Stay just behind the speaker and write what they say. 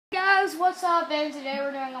guys, what's up? And today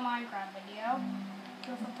we're doing a Minecraft video.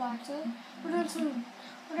 We're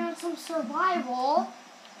doing some survival.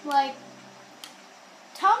 Like,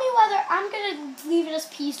 tell me whether I'm gonna leave it as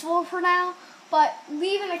peaceful for now, but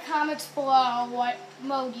leave in the comments below what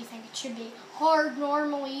mode you think it should be. Hard,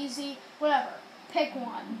 normal, easy, whatever. Pick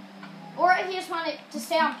one. Or if you just want it to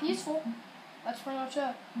stay on peaceful, that's pretty much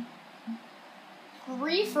it.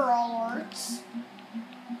 Reefer alerts.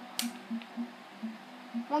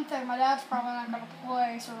 One thing, my dad's probably not going to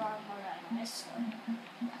play survival mode anyways, so.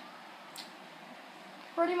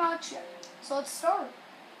 Pretty much it. So let's start.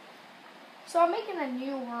 So I'm making a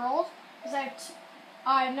new world, because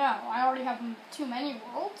I know, I already have too many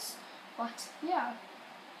worlds, but yeah,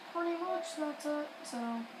 pretty much that's it. So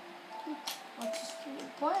let's just keep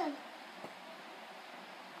playing.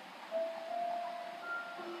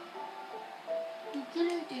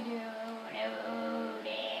 Loading.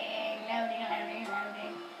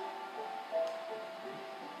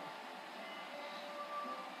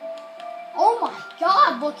 Oh my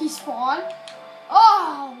god, look, he spawned.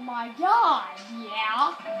 Oh my god,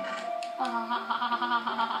 yeah.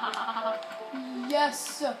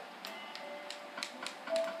 Yes.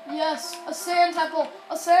 Yes, a sand temple.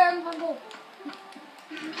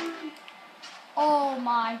 Oh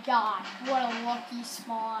my god, what a lucky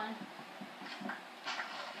spawn.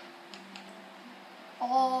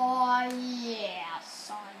 Oh yeah,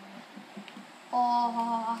 son.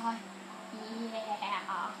 Oh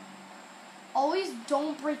yeah. Always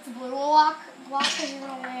don't break the blue block because you're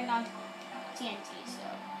gonna land on TNT. So.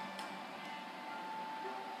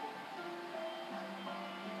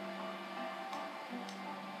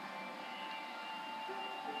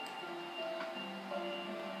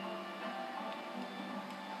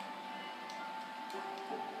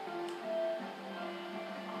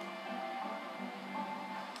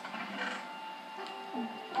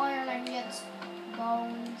 Iron ingots,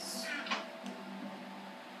 bones.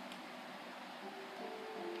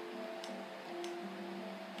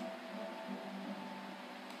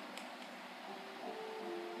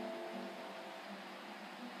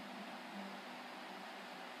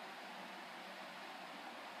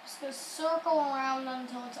 Just circle around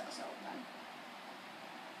until it's open.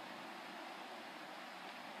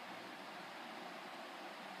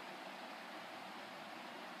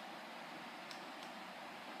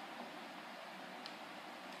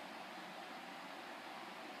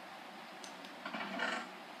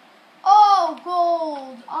 Oh,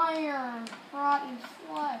 gold, iron, rotten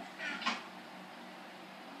flesh.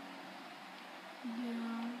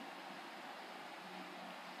 Yeah.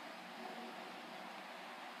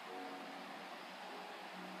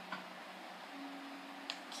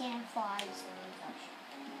 Can't fly.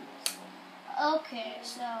 Okay,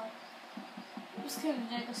 so I'm just gonna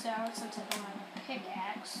dig this out since I don't have a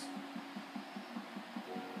pickaxe.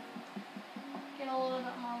 Get a little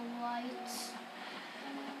bit more light.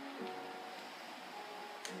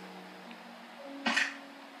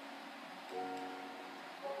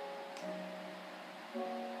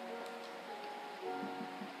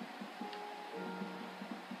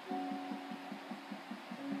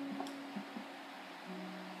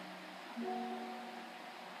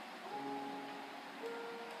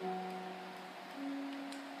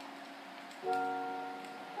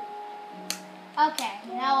 Okay,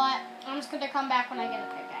 you know what? I'm just gonna come back when I get a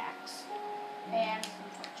pickaxe and some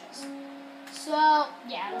torches. So,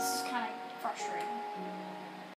 yeah, this is kind of frustrating.